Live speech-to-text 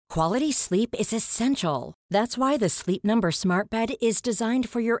Quality sleep is essential. That's why the Sleep Number Smart Bed is designed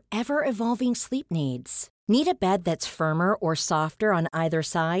for your ever-evolving sleep needs. Need a bed that's firmer or softer on either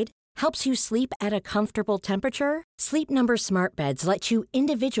side? Helps you sleep at a comfortable temperature? Sleep Number Smart Beds let you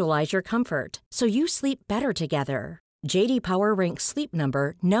individualize your comfort, so you sleep better together. J.D. Power ranks Sleep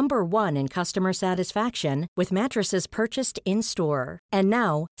Number number 1 in customer satisfaction with mattresses purchased in-store. And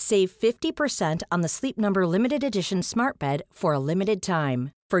now, save 50% on the Sleep Number Limited Edition Smart Bed for a limited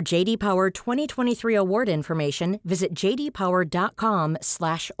time. For J.D. Power 2023 award information, visit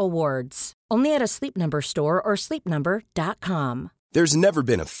jdpower.com/awards. Only at a Sleep Number store or sleepnumber.com. There's never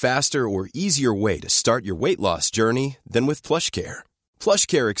been a faster or easier way to start your weight loss journey than with PlushCare.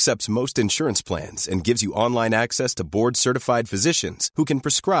 PlushCare accepts most insurance plans and gives you online access to board-certified physicians who can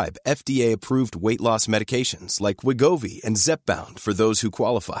prescribe FDA-approved weight loss medications like Wegovy and Zepbound for those who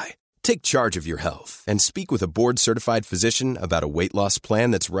qualify. Take charge of your health and speak with a board-certified physician about a weight loss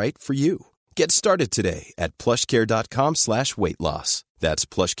plan that's right for you. Get started today at plushcare.com/weight-loss. That's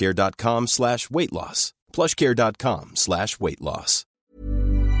plushcare.com/weight-loss. plushcare.com/weight-loss.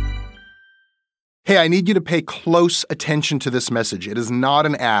 Hey, I need you to pay close attention to this message. It is not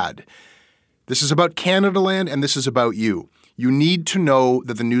an ad. This is about Canadaland, and this is about you. You need to know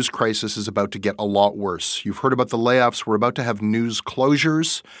that the news crisis is about to get a lot worse. You've heard about the layoffs. We're about to have news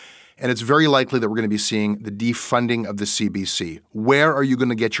closures, and it's very likely that we're going to be seeing the defunding of the CBC. Where are you going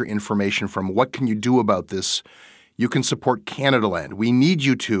to get your information from? What can you do about this? You can support Canadaland. We need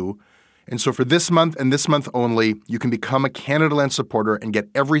you to. And so for this month and this month only, you can become a Canadaland supporter and get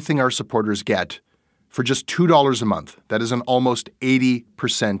everything our supporters get for just $2 a month. That is an almost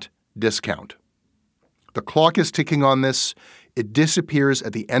 80% discount. The clock is ticking on this. It disappears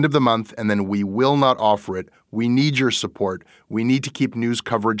at the end of the month, and then we will not offer it. We need your support. We need to keep news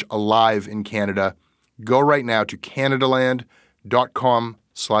coverage alive in Canada. Go right now to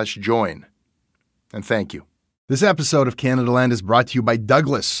canadaland.com/join. And thank you. This episode of Canadaland is brought to you by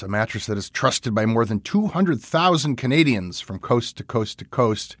Douglas, a mattress that is trusted by more than 200,000 Canadians from coast to coast to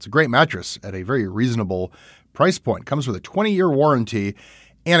coast. It's a great mattress at a very reasonable price point. Comes with a 20-year warranty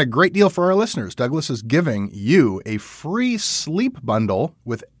and a great deal for our listeners. Douglas is giving you a free sleep bundle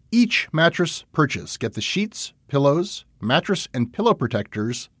with each mattress purchase. Get the sheets, pillows, mattress, and pillow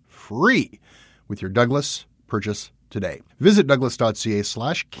protectors free with your Douglas purchase today. Visit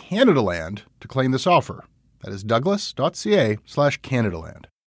douglas.ca/Canadaland to claim this offer. That is douglas.ca/Canadaland.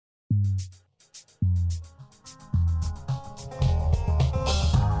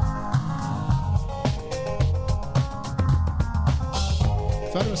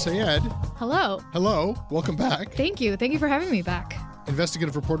 Fatima Sayed. Hello. Hello. Welcome back. Thank you. Thank you for having me back.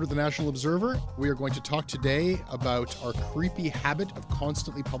 Investigative reporter at the National Observer. We are going to talk today about our creepy habit of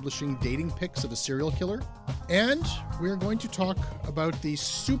constantly publishing dating pics of a serial killer. And we are going to talk about the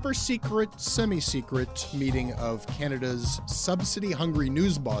super secret, semi-secret meeting of Canada's subsidy-hungry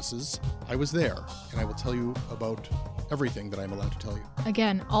news bosses. I was there, and I will tell you about everything that I'm allowed to tell you.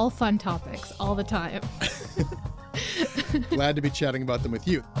 Again, all fun topics, all the time. Glad to be chatting about them with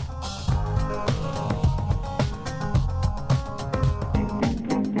you.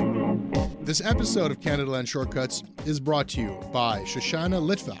 This episode of Canadaland Shortcuts is brought to you by Shoshana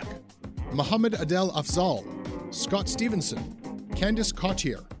Litvak, Mohammed Adel Afzal, Scott Stevenson, Candice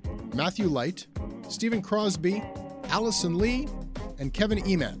Cottier, Matthew Light, Stephen Crosby, Allison Lee, and Kevin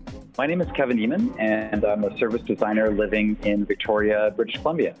Eman. My name is Kevin Eman, and I'm a service designer living in Victoria, British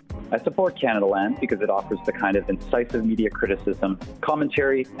Columbia. I support Canadaland because it offers the kind of incisive media criticism,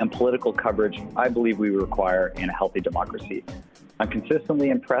 commentary, and political coverage I believe we require in a healthy democracy. I'm consistently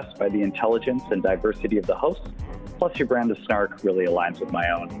impressed by the intelligence and diversity of the hosts, plus your brand of snark really aligns with my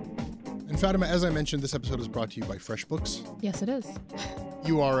own. And Fatima, as I mentioned, this episode is brought to you by FreshBooks. Yes, it is.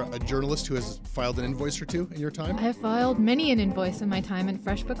 You are a journalist who has filed an invoice or two in your time? I have filed many an invoice in my time, and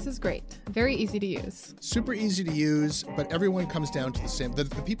FreshBooks is great. Very easy to use. Super easy to use, but everyone comes down to the same. The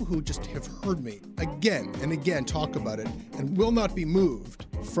people who just have heard me again and again talk about it and will not be moved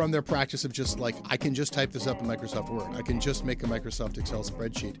from their practice of just like, I can just type this up in Microsoft Word. I can just make a Microsoft Excel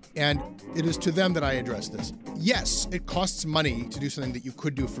spreadsheet. And it is to them that I address this. Yes, it costs money to do something that you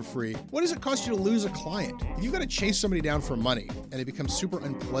could do for free. What does it cost you to lose a client? If you've got to chase somebody down for money and it becomes super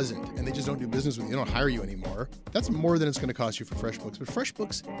unpleasant and they just don't do business with you, they don't hire you anymore, that's more than it's going to cost you for FreshBooks. But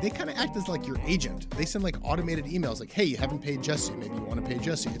FreshBooks, they kind of act as like your agent. They send like automated emails like, hey, you haven't paid Jesse. Maybe you want to pay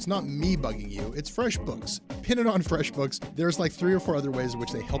Jesse. It's not me bugging you. It's FreshBooks. Pin it on FreshBooks. There's like 3 or 4 other ways in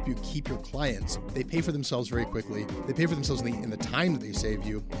which they They help you keep your clients. They pay for themselves very quickly. They pay for themselves in the time that they save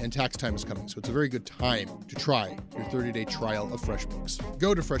you, and tax time is coming. So it's a very good time to try your 30-day trial of FreshBooks.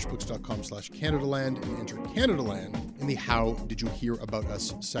 Go to freshbooks.com/CanadaLand and enter CanadaLand in the How Did You Hear About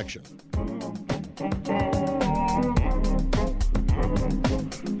Us section.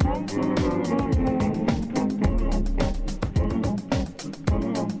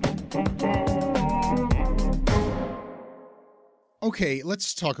 Okay,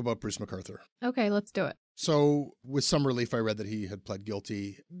 let's talk about Bruce McArthur. Okay, let's do it. So with some relief, I read that he had pled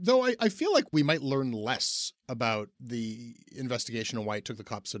guilty, though I feel like we might learn less about the investigation and why it took the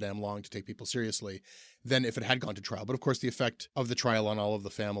cops so damn long to take people seriously than if it had gone to trial. But of course, the effect of the trial on all of the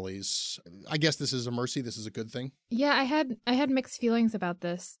families, I guess this is a mercy. This is a good thing. Yeah, I had mixed feelings about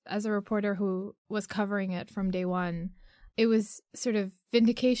this. As a reporter who was covering it from day one, it was sort of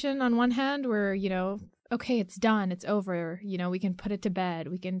vindication on one hand where, okay, it's done, it's over, we can put it to bed,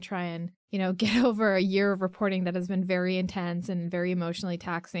 we can try and, get over a year of reporting that has been very intense and very emotionally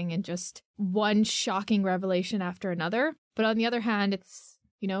taxing and just one shocking revelation after another. But on the other hand, it's,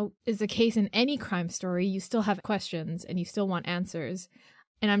 is the case in any crime story, you still have questions and you still want answers.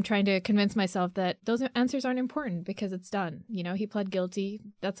 And I'm trying to convince myself that those answers aren't important because it's done. He pled guilty.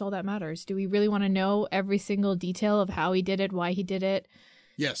 That's all that matters. Do we really want to know every single detail of how he did it, why he did it?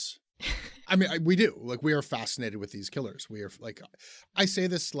 Yes. I mean, we do. We are fascinated with these killers. We are I say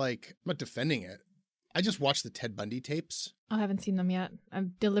this I'm not defending it. I just watched the Ted Bundy tapes. I haven't seen them yet.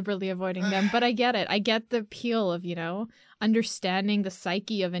 I'm deliberately avoiding them, but I get it. I get the appeal of, understanding the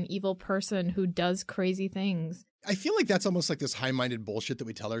psyche of an evil person who does crazy things. I feel like that's almost like this high-minded bullshit that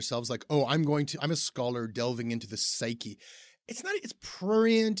we tell ourselves, I'm a scholar delving into the psyche. It's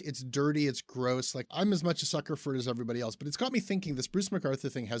prurient, it's dirty, it's gross. I'm as much a sucker for it as everybody else, but it's got me thinking, this Bruce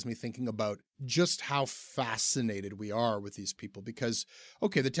McArthur thing has me thinking about just how fascinated we are with these people because,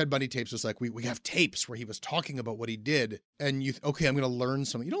 okay, the Ted Bundy tapes was we have tapes where he was talking about what he did and I'm going to learn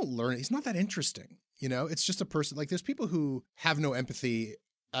something. You don't learn it. He's not that interesting. It's just a person, there's people who have no empathy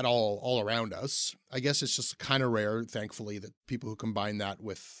at all around us. I guess it's just kind of rare, thankfully, that people who combine that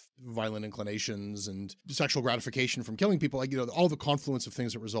with violent inclinations and sexual gratification from killing people, all the confluence of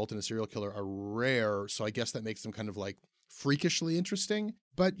things that result in a serial killer are rare. So I guess that makes them kind of freakishly interesting.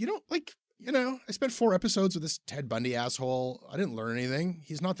 But I spent 4 episodes with this Ted Bundy asshole. I didn't learn anything.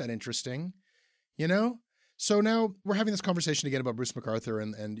 He's not that interesting, So now we're having this conversation again about Bruce McArthur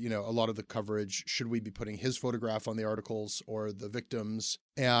and a lot of the coverage. Should we be putting his photograph on the articles or the victims?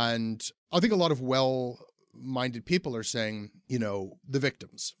 And I think a lot of well-minded people are saying, the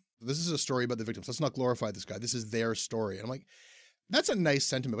victims. This is a story about the victims. Let's not glorify this guy. This is their story. And I'm like, that's a nice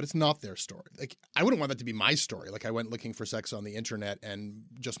sentiment, but it's not their story. I wouldn't want that to be my story. I went looking for sex on the internet and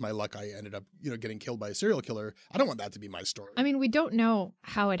just my luck, I ended up, getting killed by a serial killer. I don't want that to be my story. I mean, we don't know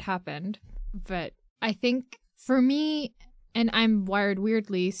how it happened, but I think for me, and I'm wired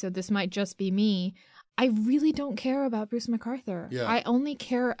weirdly, so this might just be me, I really don't care about Bruce McArthur. Yeah. I only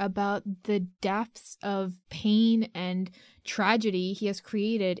care about the depths of pain and tragedy he has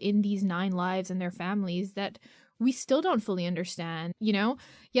created in these 9 lives and their families that we still don't fully understand.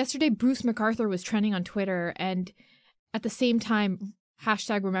 Yesterday, Bruce McArthur was trending on Twitter, and at the same time,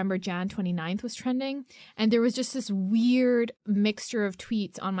 #RememberJan29th was trending. And there was just this weird mixture of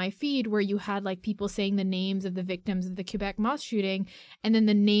tweets on my feed where you had people saying the names of the victims of the Quebec mosque shooting and then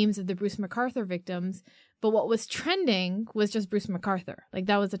the names of the Bruce McArthur victims. But what was trending was just Bruce McArthur.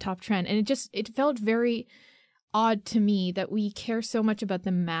 That was the top trend. And it felt very odd to me that we care so much about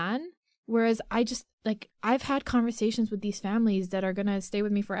the man. Whereas I've had conversations with these families that are going to stay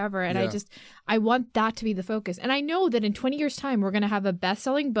with me forever. And yeah. I want that to be the focus. And I know that in 20 years' time, we're going to have a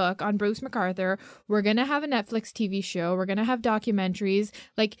best-selling book on Bruce McArthur. We're going to have a Netflix TV show. We're going to have documentaries.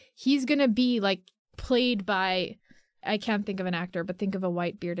 He's going to be played by, I can't think of an actor, but think of a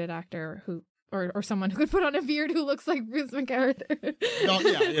white bearded actor who, or someone who could put on a beard who looks like Bruce McArthur.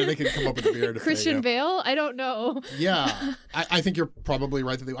 Yeah, they can come up with a beard. Christian Bale? I don't know. Yeah, I think you're probably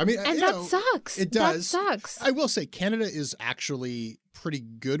right. That sucks. It does. That sucks. I will say Canada is actually pretty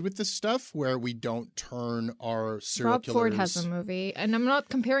good with this stuff where we don't turn our serial Rob killers. Ford has a movie, and I'm not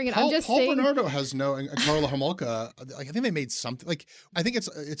comparing it. Paul, I'm just Paul saying. Bernardo has and Carla Homolka. I think they made something. I think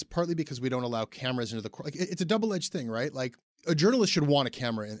it's partly because we don't allow cameras into the court. It's a double-edged thing, right? A journalist should want a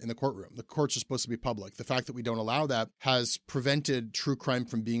camera in the courtroom. The courts are supposed to be public. The fact that we don't allow that has prevented true crime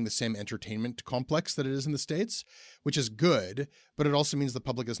from being the same entertainment complex that it is in the States, which is good, but it also means the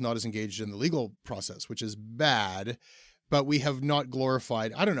public is not as engaged in the legal process, which is bad. but we have not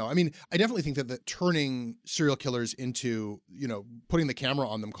glorified. I don't know. I mean, I definitely think that turning serial killers into, putting the camera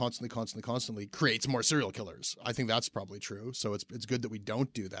on them constantly creates more serial killers. I think that's probably true. So it's good that we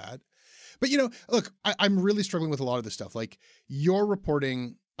don't do that. But, look, I'm really struggling with a lot of this stuff. Like, your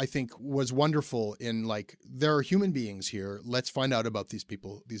reporting, I think, was wonderful in, like, there are human beings here. Let's find out about these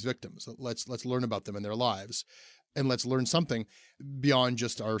people, these victims. Let's learn about them and their lives. And let's learn something beyond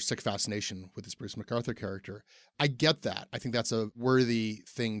just our sick fascination with this Bruce McArthur character. I get that. I think that's a worthy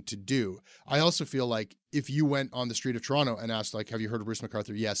thing to do. I also feel like if you went on the street of Toronto and asked, like, have you heard of Bruce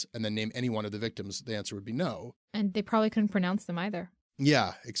McArthur? Yes. And then name any one of the victims, the answer would be no. And they probably couldn't pronounce them either.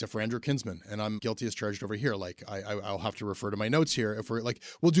 Yeah, except for Andrew Kinsman. And I'm guilty as charged over here. Like, I'll have to refer to my notes here. If we're like,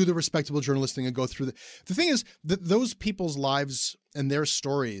 we'll do the respectable journalist thing and go through the thing is that those people's lives and their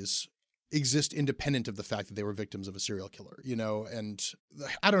stories exist independent of the fact that they were victims of a serial killer, and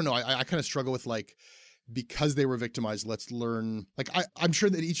I don't know. I kind of struggle with, like, because they were victimized, let's learn, like, I'm sure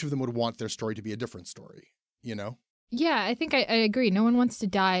that each of them would want their story to be a different story, Yeah, I think I agree. No one wants to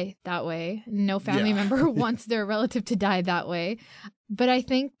die that way. No family member wants their relative to die that way. But I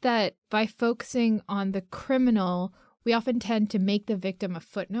think that by focusing on the criminal, we often tend to make the victim a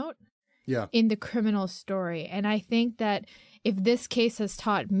footnote in the criminal story. And I think that if this case has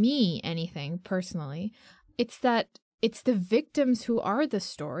taught me anything personally, it's that it's the victims who are the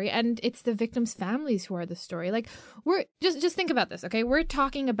story, and it's the victims' families who are the story. Like, we're just think about this, okay? We're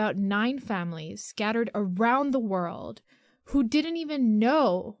talking about 9 families scattered around the world who didn't even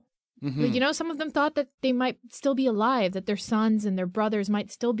know. Mm-hmm. Like, some of them thought that they might still be alive, that their sons and their brothers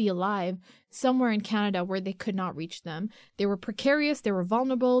might still be alive somewhere in Canada where they could not reach them. They were precarious, they were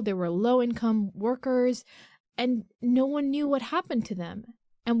vulnerable, they were low-income workers, and no one knew what happened to them.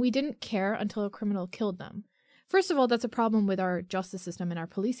 And we didn't care until a criminal killed them. First of all, that's a problem with our justice system and our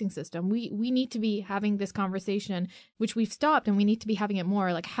policing system. We need to be having this conversation, which we've stopped, and we need to be having it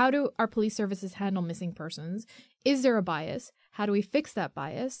more. Like, how do our police services handle missing persons? Is there a bias? How do we fix that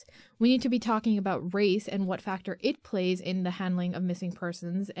bias? We need to be talking about race and what factor it plays in the handling of missing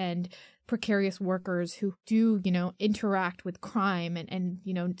persons and precarious workers who do, interact with crime and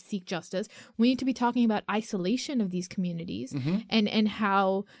seek justice. We need to be talking about isolation of these communities and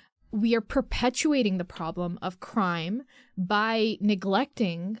how we are perpetuating the problem of crime by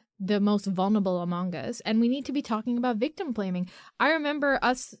neglecting the most vulnerable among us. And we need to be talking about victim blaming. I remember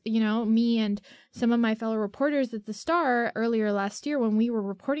us, me and some of my fellow reporters at the Star earlier last year when we were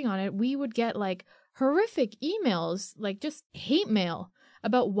reporting on it, we would get like horrific emails, like just hate mail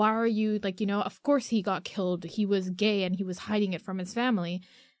about why are you, like, of course he got killed. He was gay and he was hiding it from his family.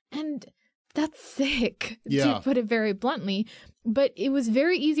 And that's sick, to put it very bluntly. But it was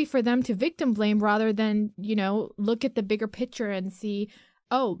very easy for them to victim blame rather than, look at the bigger picture and see,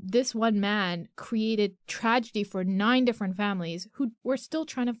 oh, this one man created tragedy for 9 different families who were still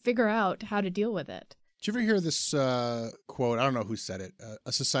trying to figure out how to deal with it. Did you ever hear this quote? I don't know who said it.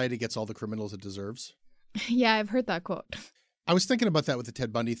 A society gets all the criminals it deserves. Yeah, I've heard that quote. I was thinking about that with the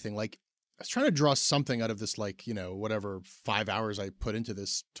Ted Bundy thing. Like, I was trying to draw something out of this, like, whatever 5 hours I put into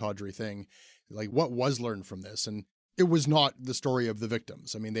this tawdry thing, like what was learned from this. And it was not the story of the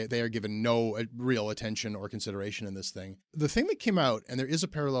victims. I mean, they are given no real attention or consideration in this thing. The thing that came out, and there is a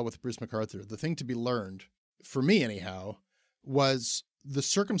parallel with Bruce McArthur, the thing to be learned, for me anyhow, was the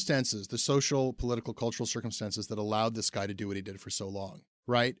circumstances, the social, political, cultural circumstances that allowed this guy to do what he did for so long,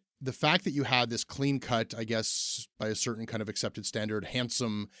 right? The fact that you had this clean-cut, I guess, by a certain kind of accepted standard,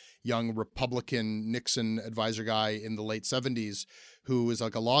 handsome, young Republican Nixon advisor guy in the late 70s who was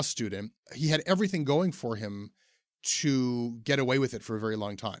like a law student, he had everything going for him to get away with it for a very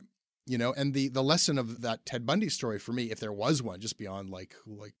long time, And the lesson of that Ted Bundy story for me, if there was one, just beyond like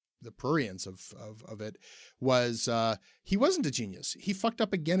the prurience of it, was he wasn't a genius. He fucked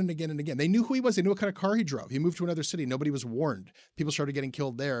up again and again and again. They knew who he was. They knew what kind of car he drove. He moved to another city. Nobody was warned. People started getting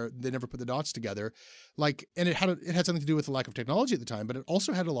killed there. They never put the dots together. And it had something to do with the lack of technology at the time, but it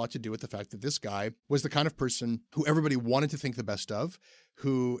also had a lot to do with the fact that this guy was the kind of person who everybody wanted to think the best of,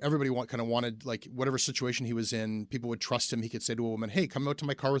 who everybody kind of wanted, like, whatever situation he was in, people would trust him. He could say to a woman, hey, come out to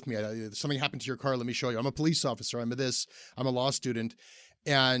my car with me. Something happened to your car. Let me show you. I'm a police officer. I'm a law student.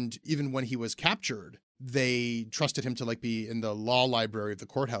 And even when he was captured, they trusted him to be in the law library of the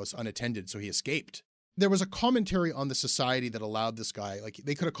courthouse unattended, so he escaped. There was a commentary on the society that allowed this guy,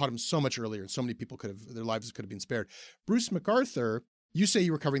 they could have caught him so much earlier, and so many people their lives could have been spared. Bruce McArthur, you say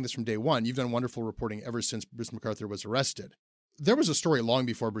you were covering this from day one. You've done wonderful reporting ever since Bruce McArthur was arrested. There was a story long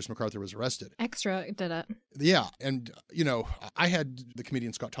before Bruce McArthur was arrested. Extra did it. Yeah. And, I had the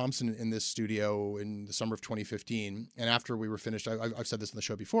comedian Scott Thompson in this studio in the summer of 2015. And after we were finished, I've said this in the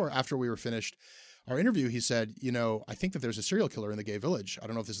show before, after we were finished, our interview, he said, I think that there's a serial killer in the gay village. I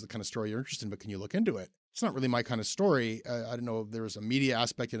don't know if this is the kind of story you're interested in, but can you look into it? It's not really my kind of story. I don't know if there was a media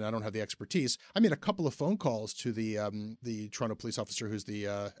aspect and I don't have the expertise. I made a couple of phone calls to the Toronto police officer who's the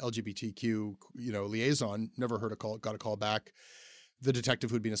LGBTQ, liaison. Never got a call back. The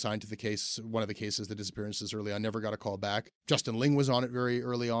detective who'd been assigned to the case, one of the cases, the disappearances early on, never got a call back. Justin Ling was on it very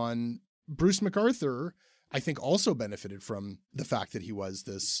early on. Bruce McArthur, I think, also benefited from the fact that he was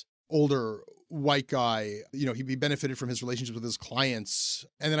this older white guy. He benefited from his relationships with his clients.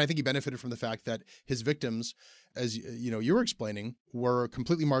 And then I think he benefited from the fact that his victims, as you were explaining, were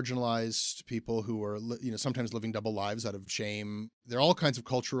completely marginalized people who were, sometimes living double lives out of shame. There are all kinds of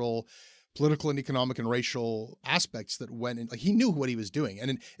cultural, political and economic and racial aspects that went in. Like, he knew what he was doing.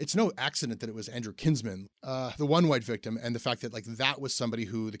 And it's no accident that it was Andrew Kinsman, the one white victim, and the fact that that was somebody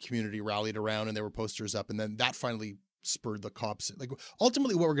who the community rallied around and there were posters up. And then that finally spurred the cops.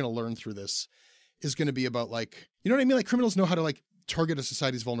 Ultimately what we're going to learn through this is going to be about criminals know how to target a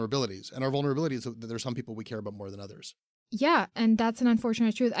society's vulnerabilities, and our vulnerability is that there's some people we care about more than others. Yeah, and that's an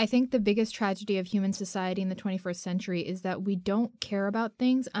unfortunate truth. I think the biggest tragedy of human society in the 21st century is that we don't care about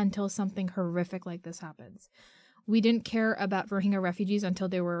things until something horrific like this happens. We didn't care about Rohingya refugees until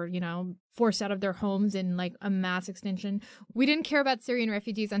they were, forced out of their homes in a mass extinction. We didn't care about Syrian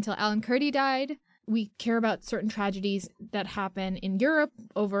refugees until Alan Kurdi died. We care about certain tragedies that happen in Europe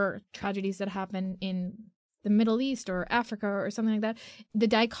over tragedies that happen in the Middle East or Africa or something like that. The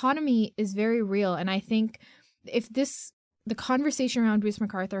dichotomy is very real. And I think if the conversation around Bruce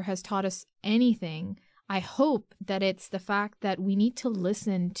McArthur has taught us anything, I hope that it's the fact that we need to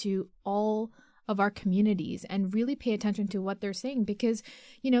listen to all of our communities and really pay attention to what they're saying, because,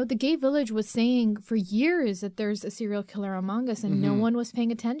 the gay village was saying for years that there's a serial killer among us and no one was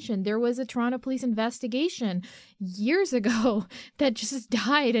paying attention. There was a Toronto police investigation years ago that just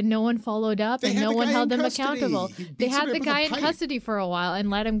died and no one followed up and no one held them accountable. They had the guy in custody for a while and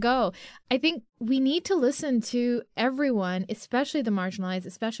let him go. I think we need to listen to everyone, especially the marginalized,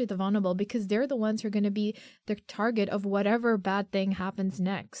 especially the vulnerable, because they're the ones who are going to be the target of whatever bad thing happens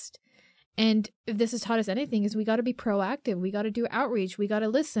next. And if this has taught us anything, is we got to be proactive. We got to do outreach. We got to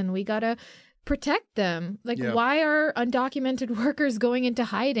listen. We got to protect them. Why are undocumented workers going into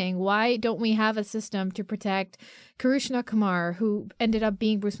hiding? Why don't we have a system to protect Karishma Kumar, who ended up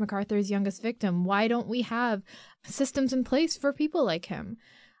being Bruce McArthur's youngest victim? Why don't we have systems in place for people like him?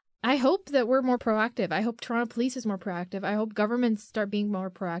 I hope that we're more proactive. I hope Toronto Police is more proactive. I hope governments start being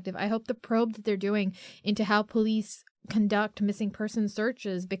more proactive. I hope the probe that they're doing into how police conduct missing person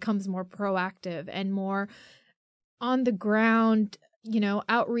searches becomes more proactive and more on the ground,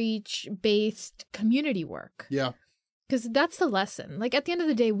 outreach based community work. Yeah. Because that's the lesson. At the end of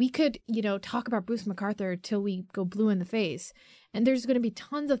the day, we could, talk about Bruce McArthur till we go blue in the face. And there's going to be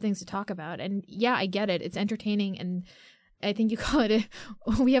tons of things to talk about. And yeah, I get it. It's entertaining. And I think you call it,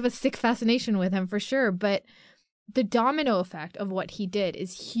 we have a sick fascination with him for sure. But the domino effect of what he did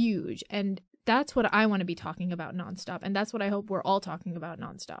is huge. And that's what I want to be talking about nonstop. And that's what I hope we're all talking about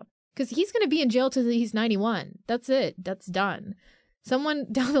nonstop. Because he's going to be in jail till he's 91. That's it. That's done. Someone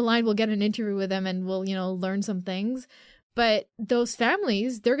down the line will get an interview with him and will, learn some things. But those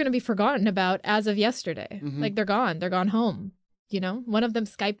families, they're going to be forgotten about as of yesterday. They're gone. They're gone home. One of them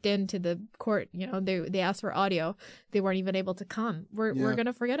Skyped into the court. They asked for audio. They weren't even able to come. We're going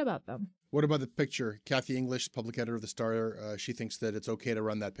to forget about them. What about the picture? Kathy English, public editor of The Star, she thinks that it's okay to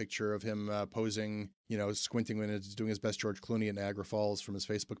run that picture of him posing, squinting when he's doing his best George Clooney at Niagara Falls from his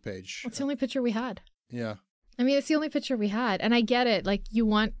Facebook page. It's the only picture we had. Yeah. I mean, it's the only picture we had. And I get it. You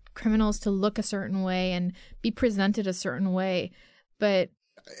want criminals to look a certain way and be presented a certain way. But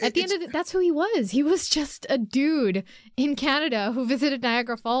at the end of it, that's who he was. He was just a dude in Canada who visited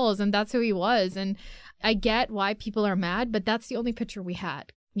Niagara Falls, and that's who he was. And I get why people are mad, but that's the only picture we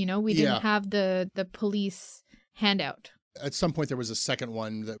had. We didn't have the police handout. At some point, there was a second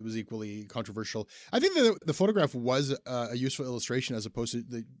one that was equally controversial. I think that the photograph was a useful illustration as opposed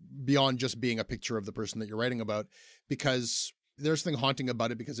to beyond just being a picture of the person that you're writing about, because there's something haunting about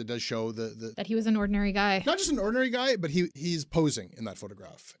it, because it does show that he was an ordinary guy. Not just an ordinary guy, but he's posing in that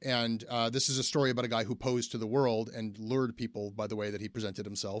photograph. And this is a story about a guy who posed to the world and lured people by the way that he presented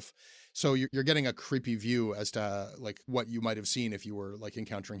himself. So you're getting a creepy view as to what you might have seen if you were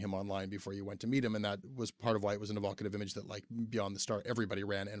encountering him online before you went to meet him. And that was part of why it was an evocative image that beyond the star, everybody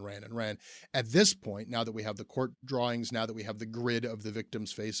ran and ran and ran. At this point, now that we have the court drawings, now that we have the grid of the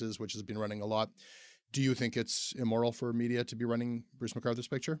victims' faces, which has been running a lot, do you think it's immoral for media to be running Bruce McArthur's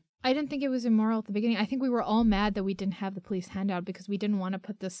picture? I didn't think it was immoral at the beginning. I think we were all mad that we didn't have the police handout because we didn't want to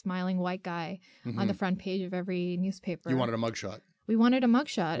put the smiling white guy on the front page of every newspaper. You wanted a mugshot. We wanted a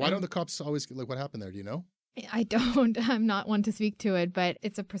mugshot. Why don't the cops always, like, what happened there? Do you know? I don't. I'm not one to speak to it, but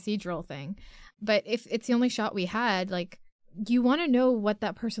it's a procedural thing. But if it's the only shot we had, like, you want to know what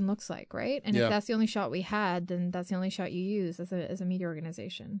that person looks like, right? And if that's the only shot we had, then that's the only shot you use as a media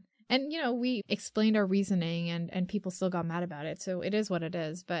organization. And, you know, we explained our reasoning and people still got mad about it. So it is what it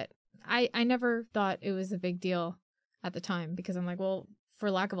is. But I never thought it was a big deal at the time because I'm like, well, for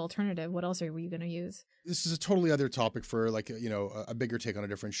lack of alternative, what else are you going to use? This is a totally other topic for, like, you know, a bigger take on a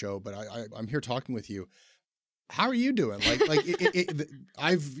different show. But I'm here talking with you. How are you doing?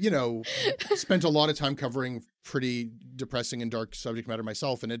 I've, you know, spent a lot of time covering pretty depressing and dark subject matter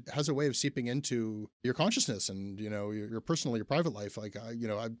myself, and it has a way of seeping into your consciousness and, you know, your personal, your private life. Like, you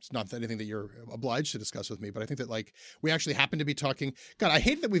know, it's not anything that you're obliged to discuss with me, but I think that, like, we actually happen to be talking. God, I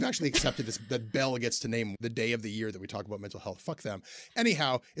hate that we've actually accepted this, that Bell gets to name the day of the year that we talk about mental health. Fuck them.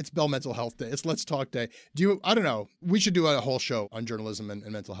 Anyhow, it's Bell Mental Health Day. It's Let's Talk Day. I don't know. We should do a whole show on journalism and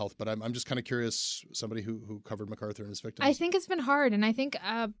mental health, but I'm just kind of curious, somebody who covered MacArthur and his victims. I think it's been hard, and I think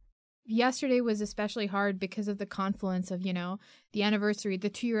yesterday was especially hard because of the confluence of, you know, the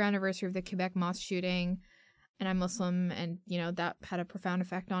 2-year anniversary of the Quebec mosque shooting, and I'm Muslim, and, you know, that had a profound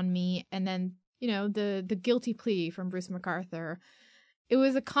effect on me. And then, you know, the guilty plea from Bruce MacArthur. It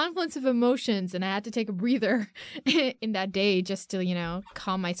was a confluence of emotions, and I had to take a breather in that day just to, you know,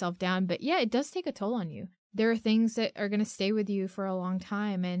 calm myself down. But yeah, it does take a toll on you. There are things that are going to stay with you for a long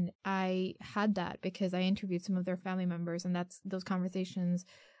time. And I had that because I interviewed some of their family members, and those conversations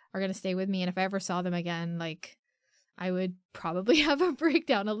are going to stay with me. And if I ever saw them again, like, I would probably have a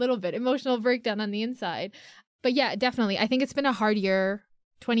breakdown, a little bit, emotional breakdown on the inside. But yeah, definitely. I think it's been a hard year.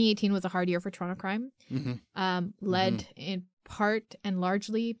 2018 was a hard year for Toronto crime, led in part and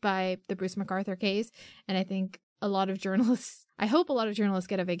largely by the Bruce MacArthur case. And I think I hope a lot of journalists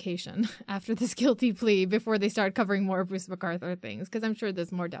get a vacation after this guilty plea before they start covering more Bruce MacArthur things, because I'm sure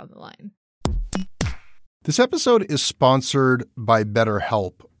there's more down the line. This episode is sponsored by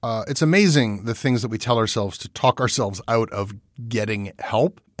BetterHelp. It's amazing the things that we tell ourselves to talk ourselves out of getting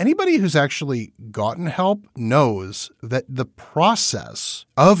help. Anybody who's actually gotten help knows that the process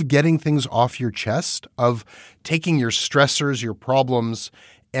of getting things off your chest, of taking your stressors, your problems,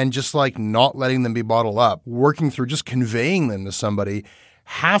 and just, like, not letting them be bottled up, working through just conveying them to somebody,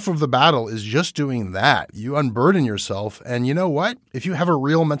 half of the battle is just doing that. You unburden yourself. And you know what? If you have a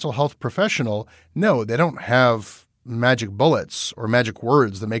real mental health professional, no, they don't have magic bullets or magic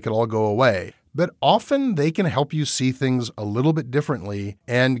words that make it all go away. But often they can help you see things a little bit differently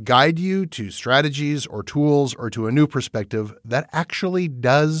and guide you to strategies or tools or to a new perspective that actually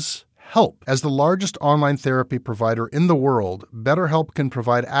does help. As the largest online therapy provider in the world, BetterHelp can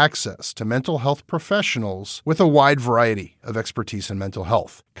provide access to mental health professionals with a wide variety of expertise in mental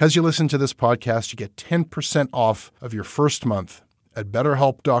health. Because you listen to this podcast, you get 10% off of your first month at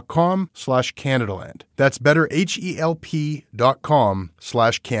betterhelp.com/Canadaland. That's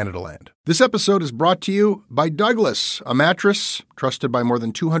betterhelp.com/Canadaland. This episode is brought to you by Douglas, a mattress trusted by more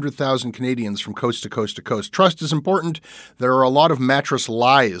than 200,000 Canadians from coast to coast to coast. Trust is important. There are a lot of mattress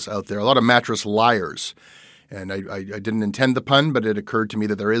lies out there, a lot of mattress liars. And I didn't intend the pun, but it occurred to me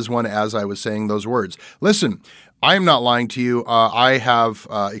that there is one as I was saying those words. Listen, I am not lying to you. I have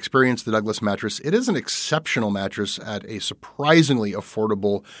experienced the Douglas mattress. It is an exceptional mattress at a surprisingly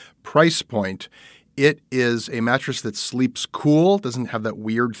affordable price point. It is a mattress that sleeps cool, doesn't have that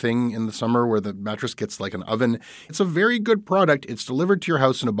weird thing in the summer where the mattress gets like an oven. It's a very good product. It's delivered to your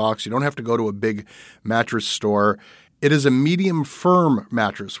house in a box. You don't have to go to a big mattress store. It is a medium firm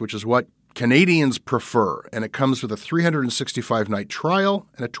mattress, which is what Canadians prefer, and it comes with a 365-night trial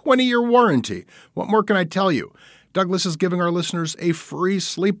and a 20-year warranty. What more can I tell you? Douglas is giving our listeners a free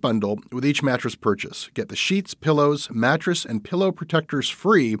sleep bundle with each mattress purchase. Get the sheets, pillows, mattress, and pillow protectors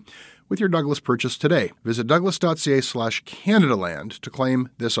free with your Douglas purchase today. Visit douglas.ca/Canadaland to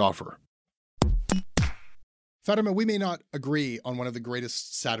claim this offer. Fatima, we may not agree on one of the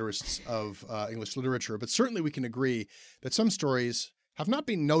greatest satirists of English literature, but certainly we can agree that some stories have not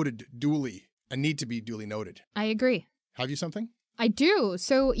been noted duly and need to be duly noted. I agree. Have you something? I do.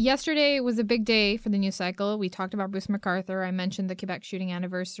 So yesterday was a big day for the news cycle. We talked about Bruce MacArthur. I mentioned the Quebec shooting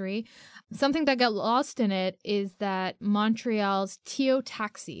anniversary. Something that got lost in it is that Montreal's Tio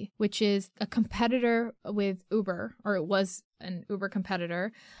Taxi, which is a competitor with Uber, or it was an Uber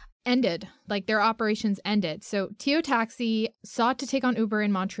competitor, ended. Like, their operations ended. So Tio Taxi sought to take on Uber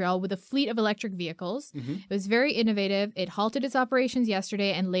in Montreal with a fleet of electric vehicles. Mm-hmm. It was very innovative. It halted its operations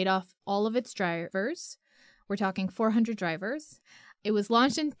yesterday and laid off all of its drivers. We're talking 400 drivers. It was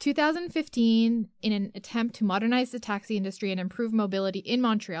launched in 2015 in an attempt to modernize the taxi industry and improve mobility in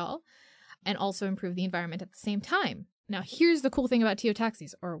Montreal, and also improve the environment at the same time. Now, here's the cool thing about TO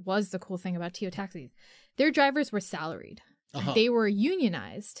Taxis, or was the cool thing about TO Taxis. Their drivers were salaried. They were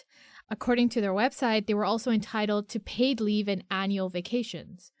unionized. According to their website, they were also entitled to paid leave and annual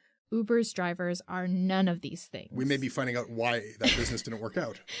vacations. Uber's drivers are none of these things. We may be finding out why that business didn't work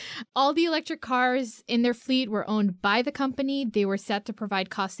out. All the electric cars in their fleet were owned by the company. They were set to provide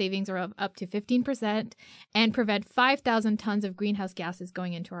cost savings of up to 15% and prevent 5,000 tons of greenhouse gases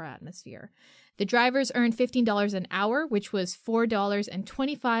going into our atmosphere. The drivers earned $15 an hour, which was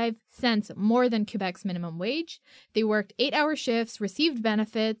 $4.25 more than Quebec's minimum wage. They worked 8-hour shifts, received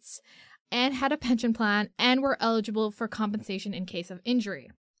benefits, and had a pension plan, and were eligible for compensation in case of injury.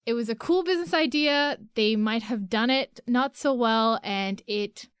 It was a cool business idea. They might have done it not so well, and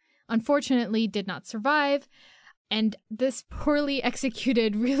it unfortunately did not survive. And this poorly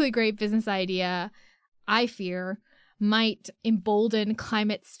executed, really great business idea, I fear, might embolden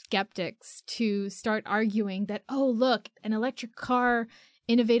climate skeptics to start arguing that, oh, look, an electric car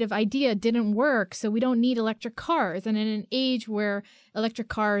innovative idea didn't work, so we don't need electric cars. And in an age where electric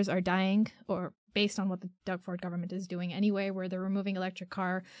cars are dying, or based on what the Doug Ford government is doing anyway, where they're removing electric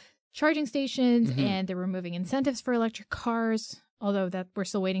car charging stations and they're removing incentives for electric cars, although that we're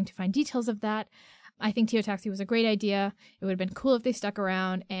still waiting to find details of that. I think TO Taxi was a great idea. It would have been cool if they stuck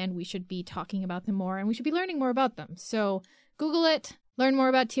around, and we should be talking about them more, and we should be learning more about them. So Google it, learn more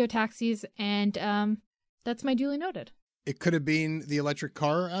about TO Taxis, and that's my duly noted. It could have been the electric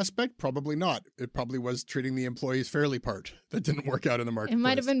car aspect. Probably not. It probably was treating the employees fairly part that didn't work out in the marketplace. It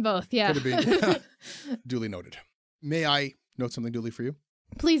might have been both, yeah. Could have been. Yeah. Duly noted. May I note something duly for you?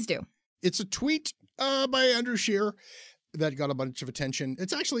 Please do. It's a tweet by Andrew Scheer that got a bunch of attention.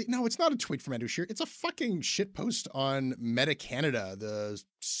 It's actually, no, it's not a tweet from Andrew Scheer. It's a fucking shitpost on Meta Canada, the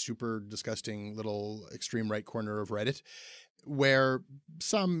super disgusting little extreme right corner of Reddit, where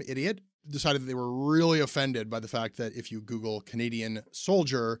some idiot decided that they were really offended by the fact that if you Google Canadian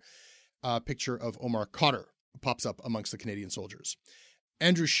soldier, a picture of Omar Khadr pops up amongst the Canadian soldiers.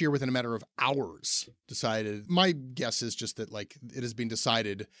 Andrew Scheer, within a matter of hours, decided, my guess is just that, like, it has been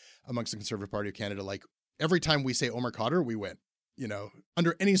decided amongst the Conservative Party of Canada, like, every time we say Omar Khadr, we win. You know,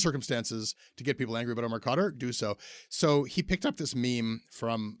 under any circumstances to get people angry about Omar Khadr, do so. So he picked up this meme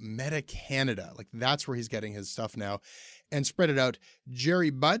from Meta Canada. Like, that's where he's getting his stuff now, and spread it out.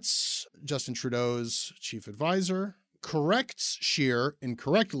 Jerry Butts, Justin Trudeau's chief advisor, corrects Scheer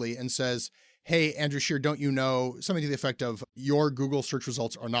incorrectly and says, hey, Andrew Scheer, don't you know, something to the effect of, your Google search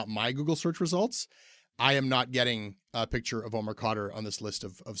results are not my Google search results. I am not getting a picture of Omar Khadr on this list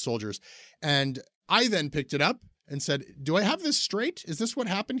of soldiers. And I then picked it up and said, do I have this straight? Is this what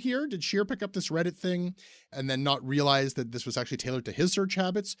happened here? Did Scheer pick up this Reddit thing and then not realize that this was actually tailored to his search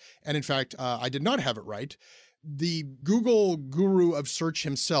habits? And in fact, I did not have it right. The Google guru of search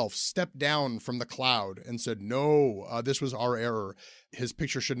himself stepped down from the cloud and said, no, this was our error. His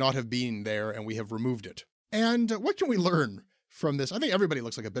picture should not have been there, and we have removed it. And what can we learn from this? I think everybody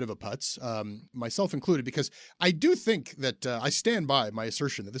looks like a bit of a putz, myself included, because I do think that I stand by my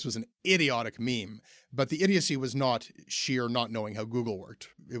assertion that this was an idiotic meme, but the idiocy was not Scheer not knowing how Google worked.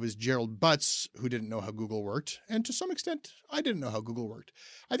 It was Gerald Butts who didn't know how Google worked, and to some extent, I didn't know how Google worked.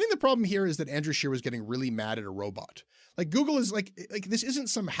 I think the problem here is that Andrew Scheer was getting really mad at a robot. Like, Google is like this isn't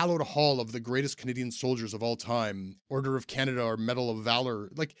some hallowed hall of the greatest Canadian soldiers of all time, Order of Canada or Medal of Valor.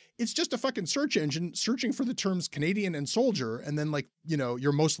 Like, it's just a fucking search engine searching for the terms Canadian and soldier. And then, like, you know,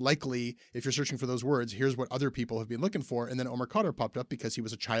 you're most likely, if you're searching for those words, here's what other people have been looking for. And then Omar Khadr popped up because he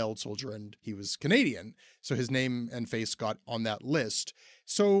was a child soldier and he was Canadian. So his name and face got on that list.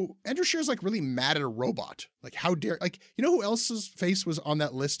 So Andrew Scheer's like really mad at a robot. Like, how dare, like, you know who else's face was on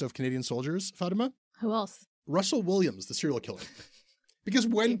that list of Canadian soldiers, Fatima? Who else? Russell Williams, the serial killer. Because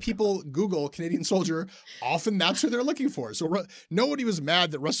when people Google Canadian soldier, often that's who they're looking for. So nobody was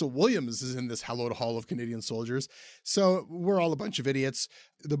mad that Russell Williams is in this hallowed hall of Canadian soldiers. So we're all a bunch of idiots.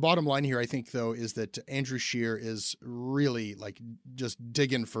 The bottom line here, I think, though, is that Andrew Scheer is really like just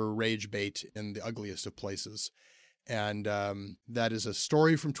digging for rage bait in the ugliest of places. And that is a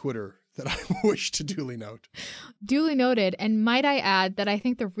story from Twitter that I wish to duly note. Duly noted. And might I add that I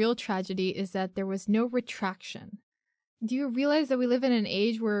think the real tragedy is that there was no retraction. Do you realize that we live in an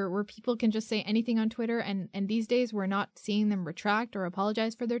age where people can just say anything on Twitter, and these days we're not seeing them retract or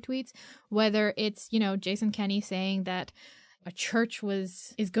apologize for their tweets? Whether it's, you know, Jason Kenney saying that a church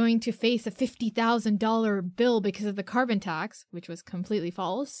is going to face a $50,000 bill because of the carbon tax, which was completely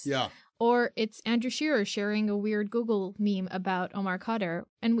false. Yeah. Or it's Andrew Scheer sharing a weird Google meme about Omar Khadr,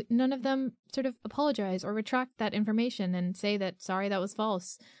 and none of them sort of apologize or retract that information and say that, sorry, that was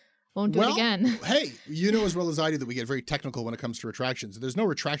false. Won't do it again. Hey, you know as well as I do that we get very technical when it comes to retractions. There's no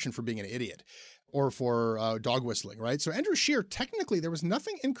retraction for being an idiot or for dog whistling, right? So Andrew Scheer, technically, there was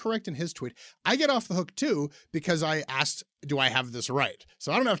nothing incorrect in his tweet. I get off the hook, too, because I asked, do I have this right?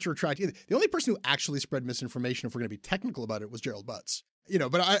 So I don't have to retract either. The only person who actually spread misinformation, if we're going to be technical about it, was Gerald Butts.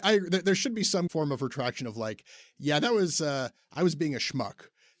 But there should be some form of retraction of like, yeah, that was, I was being a schmuck.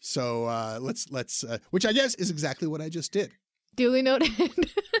 So let's which I guess is exactly what I just did. Duly noted.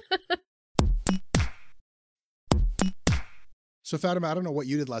 So Fatima, I don't know what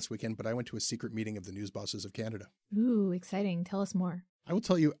you did last weekend, but I went to a secret meeting of the news bosses of Canada. Ooh, exciting. Tell us more. I will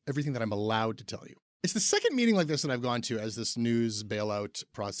tell you everything that I'm allowed to tell you. It's the second meeting like this that I've gone to as this news bailout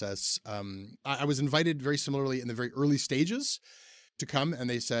process. I was invited very similarly in the very early stages to come, and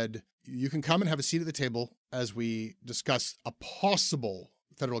they said, you can come and have a seat at the table as we discuss a possible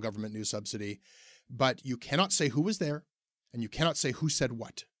federal government news subsidy, but you cannot say who was there, and you cannot say who said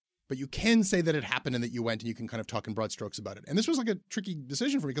what. But you can say that it happened and that you went, and you can kind of talk in broad strokes about it. And this was like a tricky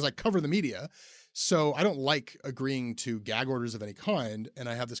decision for me because I cover the media. So I don't like agreeing to gag orders of any kind. And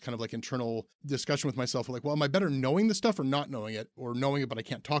I have this kind of like internal discussion with myself like, well, am I better knowing the stuff or not knowing it, or knowing it, but I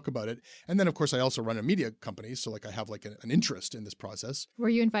can't talk about it? And then, of course, I also run a media company. So like I have like an interest in this process. Were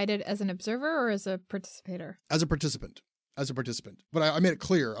you invited as an observer or as a participator? As a participant. But I made it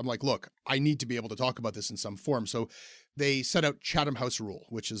clear. I'm like, look, I need to be able to talk about this in some form. So they set out Chatham House rule,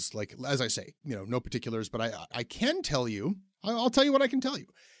 which is like, as I say, no particulars, but I can tell you, I'll tell you what I can tell you.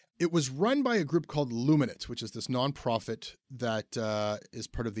 It was run by a group called Luminate, which is this nonprofit that is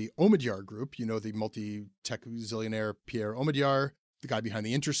part of the Omidyar group, the multi-tech zillionaire Pierre Omidyar, the guy behind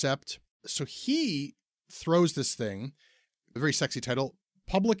The Intercept. So he throws this thing, a very sexy title,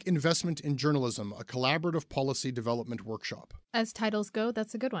 Public Investment in Journalism, a Collaborative Policy Development Workshop. As titles go,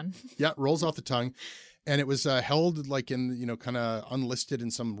 that's a good one. Yeah, rolls off the tongue. And it was held like in, kind of unlisted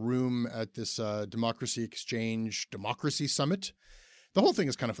in some room at this Democracy Exchange Democracy Summit. The whole thing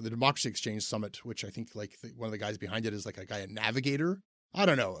is kind of for the Democracy Exchange Summit, which I think like one of the guys behind it is like a guy, a navigator. I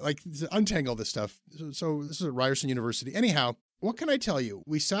don't know, like untangle this stuff. So this is at Ryerson University. Anyhow, what can I tell you?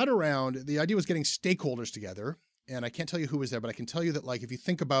 We sat around. The idea was getting stakeholders together. And I can't tell you who was there, but I can tell you that, like, if you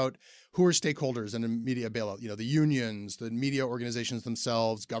think about who are stakeholders in a media bailout, the unions, the media organizations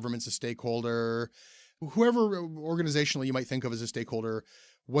themselves, government's a stakeholder, whoever organizationally you might think of as a stakeholder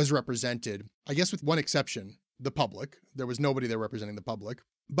was represented, I guess with one exception, the public. There was nobody there representing the public.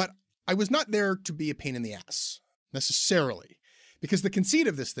 But I was not there to be a pain in the ass, necessarily, because the conceit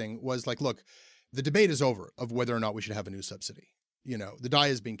of this thing was like, look, the debate is over of whether or not we should have a news subsidy. The die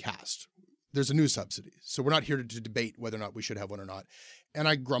is being cast. There's a news subsidy. So we're not here to debate whether or not we should have one or not. And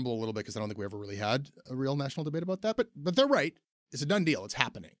I grumble a little bit because I don't think we ever really had a real national debate about that. But they're right. It's a done deal. It's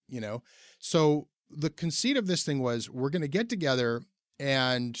happening, So the conceit of this thing was we're going to get together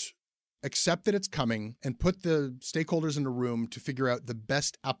and accept that it's coming and put the stakeholders in a room to figure out the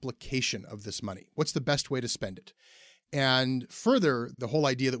best application of this money. What's the best way to spend it? And further, the whole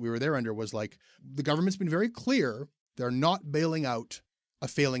idea that we were there under was like, the government's been very clear. They're not bailing out a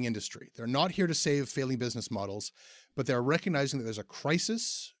failing industry. They're not here to save failing business models, but they're recognizing that there's a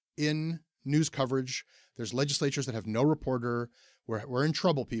crisis in news coverage. There's legislatures that have no reporter. We're in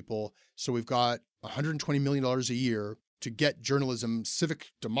trouble, people. So we've got $120 million a year to get journalism, civic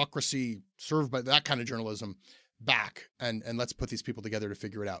democracy served by that kind of journalism back. And let's put these people together to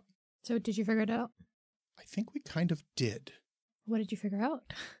figure it out. So did you figure it out? I think we kind of did. What did you figure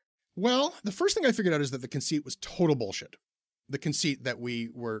out? Well, the first thing I figured out is that the conceit was total bullshit. The conceit that we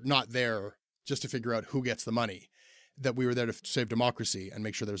were not there just to figure out who gets the money, that we were there to save democracy and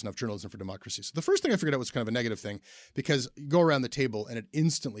make sure there's enough journalism for democracy. So the first thing I figured out was kind of a negative thing, because you go around the table and it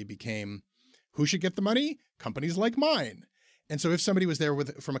instantly became, who should get the money? Companies like mine. And so if somebody was there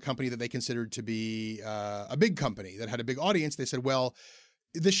from a company that they considered to be a big company that had a big audience, they said, well,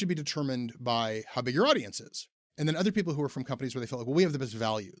 this should be determined by how big your audience is. And then other people who were from companies where they felt like, well, we have the best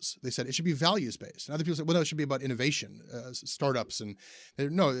values. They said it should be values-based. And other people said, well, no, it should be about innovation, startups. And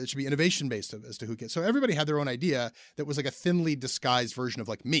no, it should be innovation-based as to who gets. So everybody had their own idea that was like a thinly disguised version of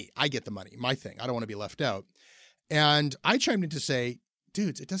like, me, I get the money, my thing. I don't want to be left out. And I chimed in to say,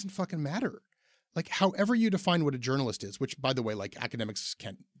 dudes, it doesn't fucking matter. Like, however you define what a journalist is, which, by the way, like academics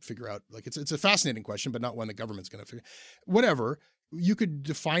can't figure out. Like, it's a fascinating question, but not one the government's going to figure. Whatever, you could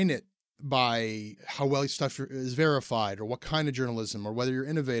define it by how well stuff is verified or what kind of journalism or whether you're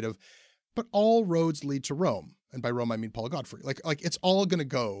innovative, but all roads lead to Rome. And by Rome, I mean Paul Godfrey. Like it's all going to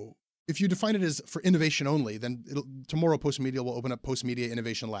go. If you define it as for innovation only, then tomorrow Postmedia will open up Postmedia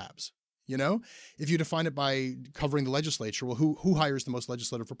Innovation Labs. If you define it by covering the legislature, well, who hires the most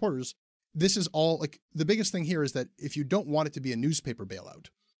legislative reporters? This is all like the biggest thing here is that if you don't want it to be a newspaper bailout,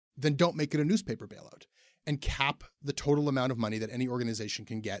 then don't make it a newspaper bailout and cap the total amount of money that any organization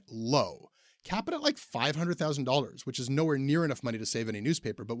can get low. Cap it at like $500,000, which is nowhere near enough money to save any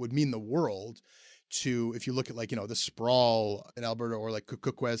newspaper, but would mean the world to, if you look at like, the Sprawl in Alberta or like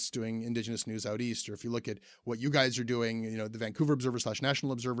Cook doing Indigenous news out east, or if you look at what you guys are doing, the Vancouver Observer /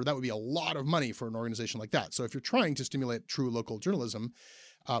 National Observer, that would be a lot of money for an organization like that. So if you're trying to stimulate true local journalism,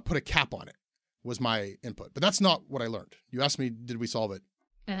 put a cap on it was my input. But that's not what I learned. You asked me, did we solve it?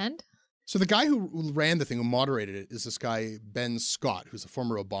 And? So the guy who ran the thing, who moderated it, is this guy, Ben Scott, who's a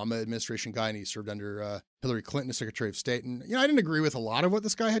former Obama administration guy, and he served under Hillary Clinton as Secretary of State. And, I didn't agree with a lot of what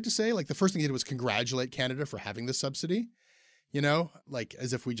this guy had to say. Like, the first thing he did was congratulate Canada for having this subsidy, like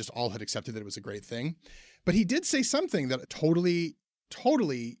as if we just all had accepted that it was a great thing. But he did say something that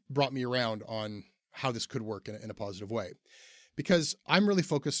totally brought me around on how this could work in a positive way. Because I'm really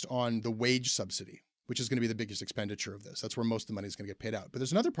focused on the wage subsidy, which is going to be the biggest expenditure of this. That's where most of the money is going to get paid out. But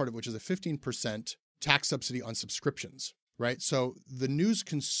there's another part of it, which is a 15% tax subsidy on subscriptions, right? So the news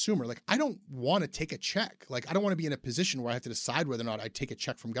consumer, like, I don't want to take a check. Like, I don't want to be in a position where I have to decide whether or not I take a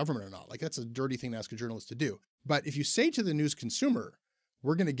check from government or not. Like, that's a dirty thing to ask a journalist to do. But if you say to the news consumer,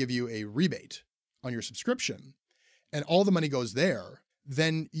 we're going to give you a rebate on your subscription, and all the money goes there,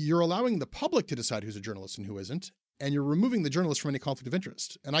 then you're allowing the public to decide who's a journalist and who isn't, and you're removing the journalist from any conflict of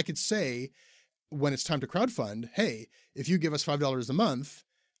interest. And I could say, when it's time to crowdfund, hey, if you give us $5 a month,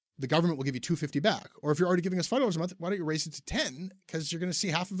 the government will give you $2.50 back. Or if you're already giving us $5 a month, why don't you raise it to 10? Because you're going to see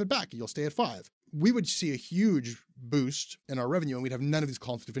half of it back. You'll stay at 5. We would see a huge boost in our revenue, and we'd have none of these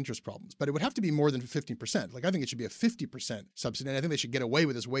conflict of interest problems. But it would have to be more than 15%. Like, I think it should be a 50% subsidy, and I think they should get away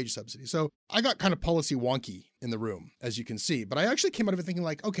with this wage subsidy. So I got kind of policy wonky in the room, as you can see. But I actually came out of it thinking,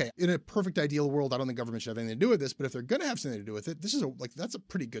 like, okay, in a perfect ideal world, I don't think government should have anything to do with this. But if they're going to have something to do with it, that's a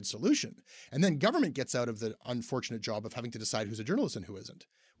pretty good solution. And then government gets out of the unfortunate job of having to decide who's a journalist and who isn't,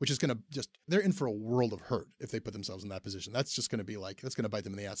 which is going to they're in for a world of hurt if they put themselves in that position. That's just going to be that's going to bite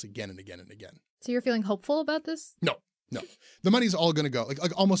them in the ass again and again and again. So you're feeling hopeful about this? No. The money's all going to go, like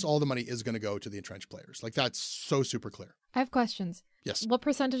almost all the money is going to go to the entrenched players. Like, that's so super clear. I have questions. Yes. What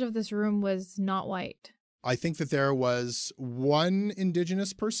percentage of this room was not white? I think that there was one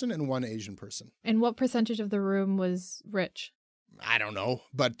Indigenous person and one Asian person. And what percentage of the room was rich? I don't know.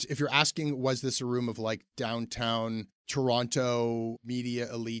 But if you're asking, was this a room of like downtown Toronto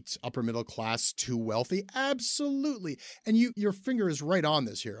media elite, upper middle class, too wealthy? Absolutely. And your finger is right on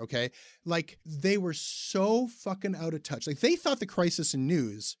this here, okay? Like, they were so fucking out of touch. Like, they thought the crisis in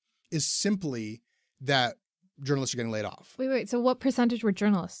news is simply that journalists are getting laid off. Wait. So what percentage were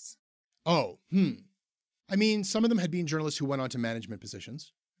journalists? Oh, I mean, some of them had been journalists who went on to management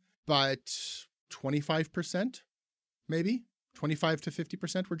positions, but 25%, maybe? 25 to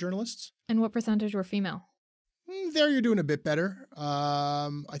 50% were journalists. And what percentage were female? There you're doing a bit better.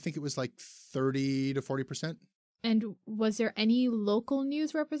 I think it was like 30 to 40%. And was there any local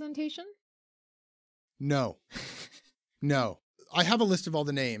news representation? No. No. I have a list of all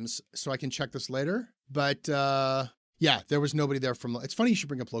the names, so I can check this later. But yeah, there was nobody there from... It's funny you should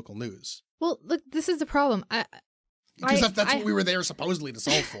bring up local news. Well, look, this is the problem. Because that's what we were there supposedly to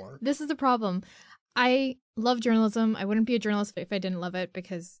solve for. This is the problem. I love journalism. I wouldn't be a journalist if I didn't love it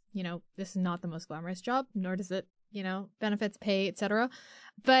because, this is not the most glamorous job, nor does it, benefits, pay, etc.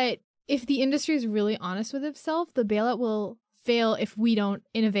 But if the industry is really honest with itself, the bailout will fail if we don't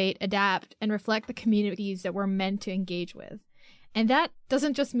innovate, adapt, and reflect the communities that we're meant to engage with. And that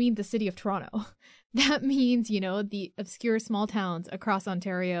doesn't just mean the city of Toronto. That means, the obscure small towns across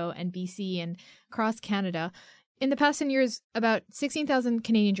Ontario and BC and across Canada. In the past 10 years, about 16,000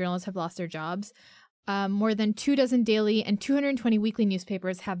 Canadian journalists have lost their jobs. More than 24 daily and 220 weekly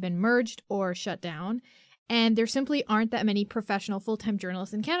newspapers have been merged or shut down. And there simply aren't that many professional full-time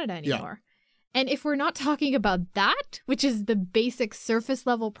journalists in Canada anymore. Yeah. And if we're not talking about that, which is the basic surface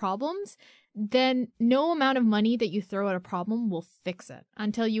level problems, then no amount of money that you throw at a problem will fix it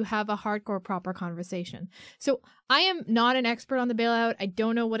until you have a hardcore proper conversation. So I am not an expert on the bailout. I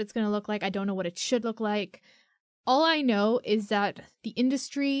don't know what it's going to look like. I don't know what it should look like. All I know is that the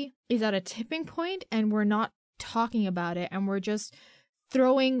industry is at a tipping point and we're not talking about it and we're just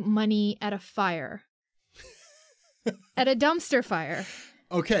throwing money at a fire. At a dumpster fire.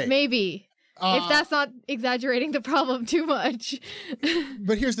 Okay. Maybe. If that's not exaggerating the problem too much.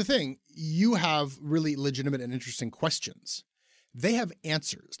 But here's the thing. You have really legitimate and interesting questions. They have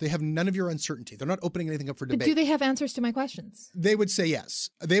answers. They have none of your uncertainty. They're not opening anything up for debate. But do they have answers to my questions? They would say yes.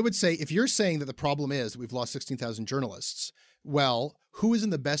 They would say, if you're saying that the problem is that we've lost 16,000 journalists, well, who is in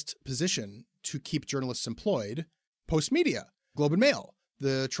the best position to keep journalists employed? Postmedia, Globe and Mail.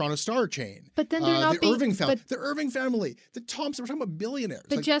 the Toronto Star chain. But then they're not the Irving family, the Thompson. We're talking about billionaires.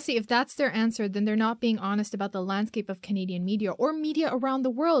 But Jesse, if that's their answer, then they're not being honest about the landscape of Canadian media or media around the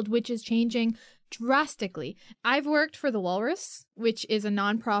world, which is changing drastically. I've worked for The Walrus, which is a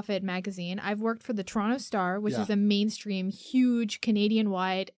nonprofit magazine. I've worked for the Toronto Star, which is a mainstream, huge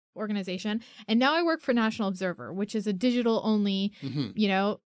Canadian-wide organization. And now I work for National Observer, which is a digital-only,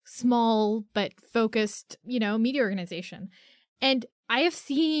 small but focused, media organization. And I have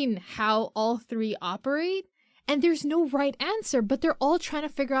seen how all three operate, and there's no right answer, but they're all trying to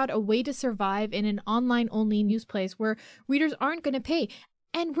figure out a way to survive in an online-only news place where readers aren't going to pay.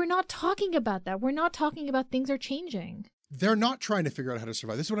 And we're not talking about that. We're not talking about things are changing. They're not trying to figure out how to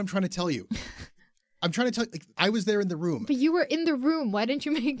survive. This is what I'm trying to tell you. I'm trying to tell you, I was there in the room. But you were in the room. Why didn't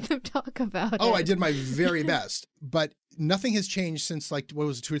you make them talk about it? Oh, I did my very best. But nothing has changed since 2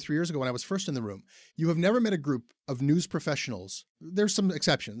 or 3 years ago when I was first in the room. You have never met a group of news professionals, there's some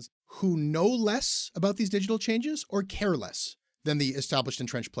exceptions, who know less about these digital changes or care less than the established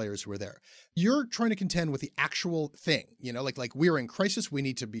entrenched players who are there. You're trying to contend with the actual thing, like we're in crisis. We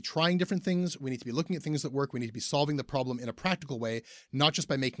need to be trying different things. We need to be looking at things that work. We need to be solving the problem in a practical way, not just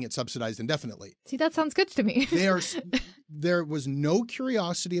by making it subsidized indefinitely. See, that sounds good to me. There was no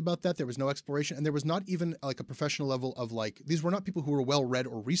curiosity about that. There was no exploration. And there was not even a professional level of these were not people who were well-read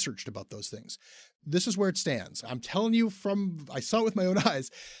or researched about those things. This is where it stands. I'm telling you I saw it with my own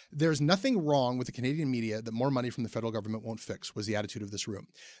eyes. There's nothing wrong with the Canadian media that more money from the federal government won't fix, was the attitude of this room.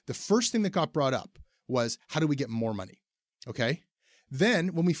 The first thing that got brought up was, how do we get more money? Okay.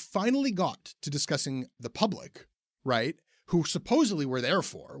 Then when we finally got to discussing the public, right, who supposedly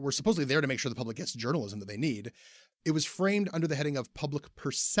we're supposedly there to make sure the public gets journalism that they need, it was framed under the heading of public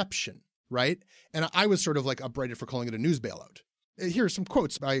perception, right? And I was sort of upbraided for calling it a news bailout. Here are some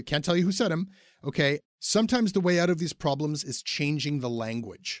quotes. I can't tell you who said them. Okay. Sometimes the way out of these problems is changing the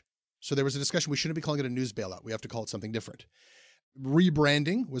language. So there was a discussion. We shouldn't be calling it a news bailout. We have to call it something different.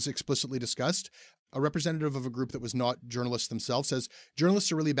 Rebranding was explicitly discussed. A representative of a group that was not journalists themselves says,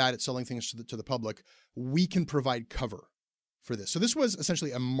 journalists are really bad at selling things to the public. We can provide cover for this. So this was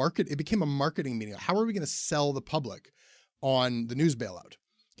essentially it became a marketing meeting. How are we going to sell the public on the news bailout?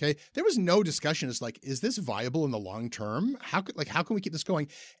 Okay. There was no discussion as is this viable in the long term? How can we keep this going?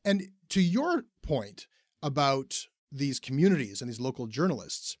 And to your point about these communities and these local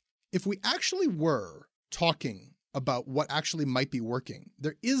journalists, if we actually were talking about what actually might be working,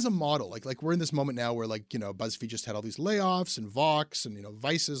 there is a model. We're in this moment now where BuzzFeed just had all these layoffs and Vox and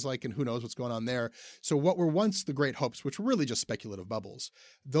Vice is and who knows what's going on there. So what were once the great hopes, which were really just speculative bubbles,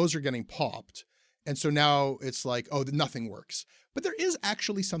 those are getting popped. And so now it's nothing works. But there is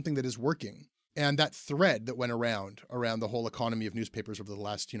actually something that is working. And that thread that went around the whole economy of newspapers over the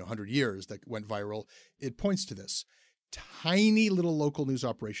last 100 years that went viral, it points to this. Tiny little local news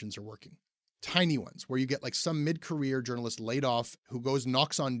operations are working. Tiny ones where you get some mid-career journalist laid off who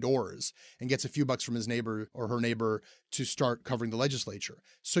knocks on doors and gets a few bucks from his neighbor or her neighbor to start covering the legislature.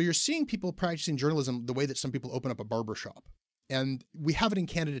 So you're seeing people practicing journalism the way that some people open up a barber shop. And we have it in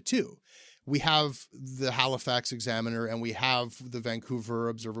Canada too. We have the Halifax Examiner and we have the Vancouver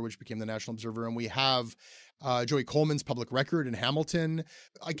Observer, which became the National Observer, and we have Joey Coleman's Public Record in Hamilton.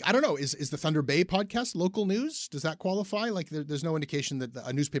 I don't know, is the Thunder Bay podcast local news? Does that qualify? There's no indication that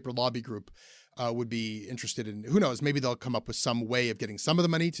a newspaper lobby group would be interested in, who knows, maybe they'll come up with some way of getting some of the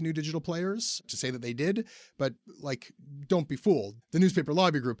money to new digital players to say that they did. But don't be fooled. The newspaper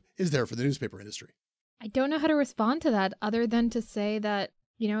lobby group is there for the newspaper industry. I don't know how to respond to that other than to say that,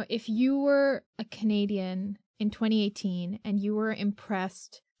 if you were a Canadian in 2018 and you were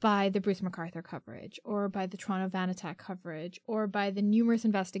impressed by the Bruce MacArthur coverage or by the Toronto Van Attack coverage or by the numerous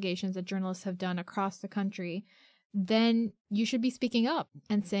investigations that journalists have done across the country, then you should be speaking up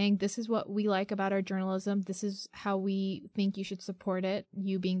and saying, this is what we like about our journalism. This is how we think you should support it,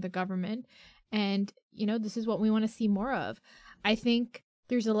 you being the government. And, this is what we want to see more of. I think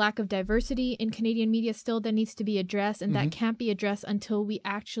there's a lack of diversity in Canadian media still that needs to be addressed, and that can't be addressed until we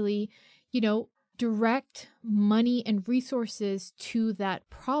actually, direct money and resources to that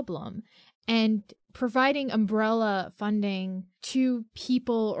problem. And providing umbrella funding to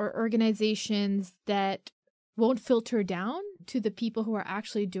people or organizations that won't filter down to the people who are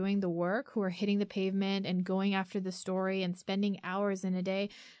actually doing the work, who are hitting the pavement and going after the story and spending hours in a day.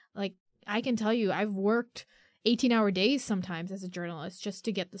 I can tell you, I've worked 18-hour days sometimes as a journalist just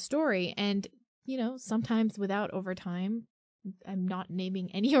to get the story. And, sometimes without overtime. I'm not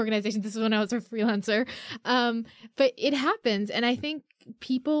naming any organization. This is when I was a freelancer. But it happens. And I think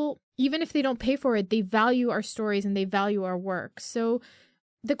people, even if they don't pay for it, they value our stories and they value our work. So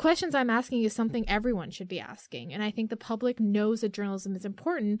the questions I'm asking is something everyone should be asking. And I think the public knows that journalism is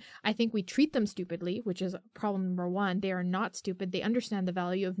important. I think we treat them stupidly, which is problem number one. They are not stupid. They understand the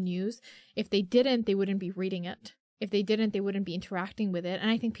value of news. If they didn't, they wouldn't be reading it. If they didn't, they wouldn't be interacting with it. And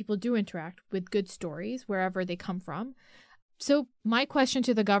I think people do interact with good stories wherever they come from. So my question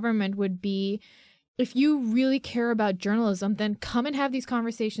to the government would be, if you really care about journalism, then come and have these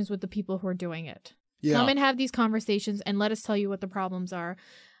conversations with the people who are doing it. Yeah. Come and have these conversations and let us tell you what the problems are.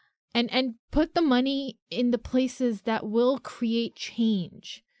 And put the money in the places that will create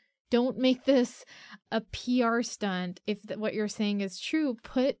change. Don't make this a PR stunt. If what you're saying is true,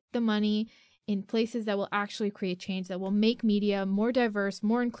 put the money in places that will actually create change, that will make media more diverse,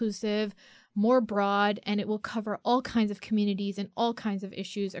 more inclusive, more broad, and it will cover all kinds of communities and all kinds of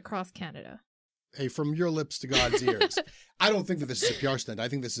issues across Canada. Hey, from your lips to God's ears. I don't think that this is a PR stunt. I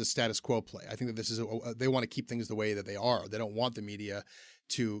think this is a status quo play. I think that this is they want to keep things the way that they are. They don't want the media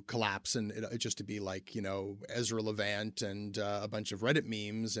to collapse and it just to be like, Ezra Levant and a bunch of Reddit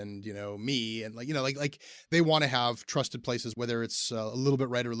memes and, me and like they want to have trusted places, whether it's a little bit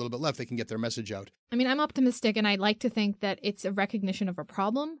right or a little bit left, they can get their message out. I mean, I'm optimistic and I like to think that it's a recognition of a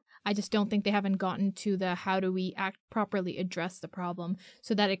problem. I just don't think they haven't gotten to the how do we properly address the problem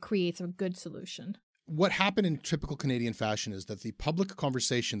so that it creates a good solution. What happened in typical Canadian fashion is that the public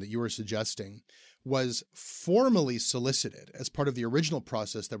conversation that you were suggesting was formally solicited as part of the original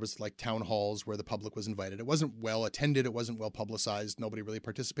process. There was like town halls where the public was invited. It wasn't well attended. It wasn't well publicized. Nobody really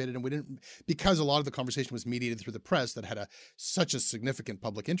participated. And we didn't, because a lot of the conversation was mediated through the press that had such a significant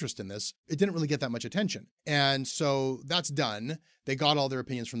public interest in this, it didn't really get that much attention. And so that's done. They got all their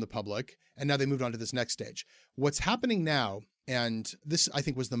opinions from the public. And now they moved on to this next stage. What's happening now, and this I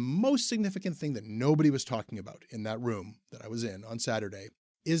think was the most significant thing that nobody was talking about in that room that I was in on Saturday,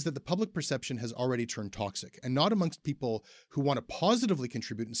 is that the public perception has already turned toxic, and not amongst people who want to positively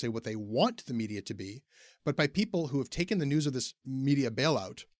contribute and say what they want the media to be, but by people who have taken the news of this media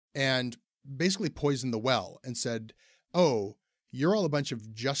bailout and basically poisoned the well and said, oh, you're all a bunch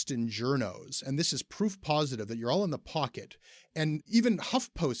of Justin Journos, and this is proof positive that you're all in the pocket. And even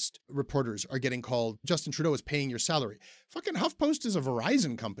HuffPost reporters are getting called, Justin Trudeau is paying your salary. Fucking HuffPost is a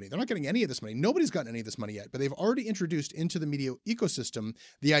Verizon company. They're not getting any of this money. Nobody's gotten any of this money yet, but they've already introduced into the media ecosystem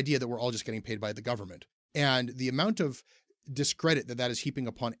the idea that we're all just getting paid by the government. And the amount of discredit that is heaping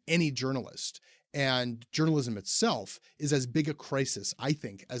upon any journalist and journalism itself is as big a crisis, I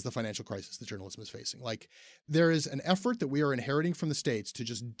think, as the financial crisis that journalism is facing. Like, there is an effort that we are inheriting from the States to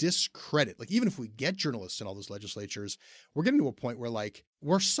just discredit. Like, even if we get journalists in all those legislatures, we're getting to a point where, like,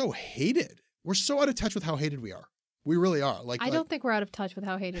 we're so hated. We're so out of touch with how hated we are. We really are. I don't think we're out of touch with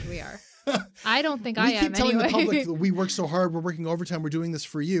how hated we are. I don't think I am. We keep telling the public, we work so hard, we're working overtime, we're doing this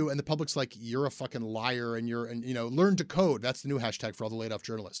for you, and the public's like, you're a fucking liar, and learn to code. That's the new hashtag for all the laid off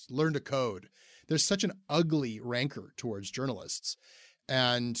journalists. Learn to code. There's such an ugly rancor towards journalists.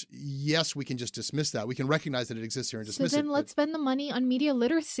 And yes, we can just dismiss that. We can recognize that it exists here and dismiss it. So then let's spend the money on media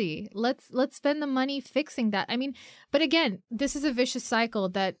literacy. Let's spend the money fixing that. I mean, but again, this is a vicious cycle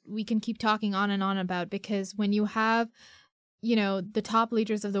that we can keep talking on and on about, because when you have, the top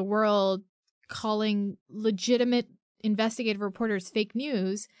leaders of the world calling legitimate investigative reporters fake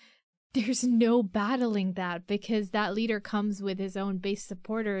news, there's no battling that, because that leader comes with his own base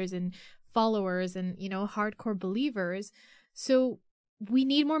supporters and followers and, hardcore believers. So we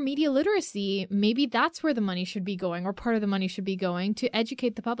need more media literacy. Maybe that's where the money should be going, or part of the money should be going to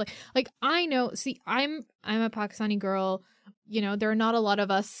educate the public. Like, I know, I'm a Pakistani girl. There are not a lot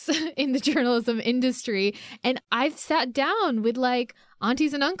of us in the journalism industry. And I've sat down with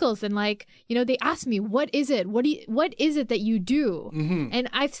aunties and uncles and they ask me, what is it? What is it that you do? Mm-hmm. And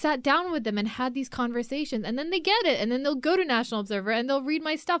I've sat down with them and had these conversations, and then they get it. And then they'll go to National Observer and they'll read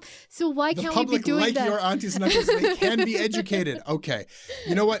my stuff. So why can't we be doing that? Your aunties and uncles, they can be educated. Okay.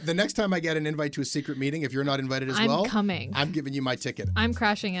 You know what? The next time I get an invite to a secret meeting, if you're not invited as well, I'm coming. I'm giving you my ticket. I'm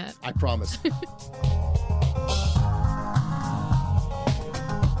crashing it. I promise.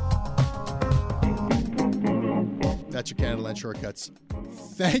 That's your Canadaland Shortcuts.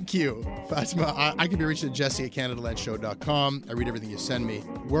 Thank you, Fatima. I can be reached at jesse@canadalandshow.com. I read everything you send me.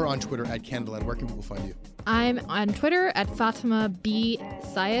 We're on Twitter at Canadaland. Where can people find you? I'm on Twitter at Fatima B.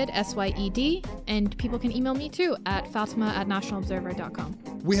 Syed, SYED, and people can email me too at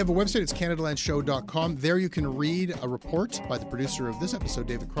fatima@nationalobserver.com. We have a website. It's CanadaLandShow.com. There you can read a report by the producer of this episode,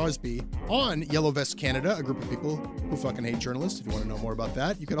 David Crosby, on Yellow Vest Canada, a group of people who fucking hate journalists, if you want to know more about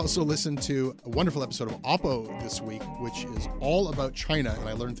that. You can also listen to a wonderful episode of Oppo this week, which is all about China, and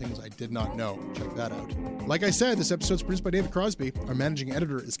I learned things I did not know. Check that out. Like I said, this episode is produced by David Crosby. Our managing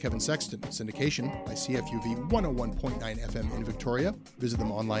editor is Kevin Sexton. Syndication by CFU CFUV 101.9 FM in Victoria. Visit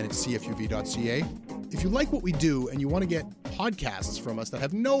them online at cfuv.ca. If you like what we do and you want to get podcasts from us that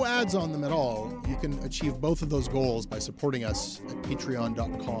have no ads on them at all, you can achieve both of those goals by supporting us at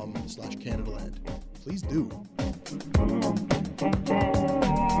patreon.com/CanadaLand. Please do.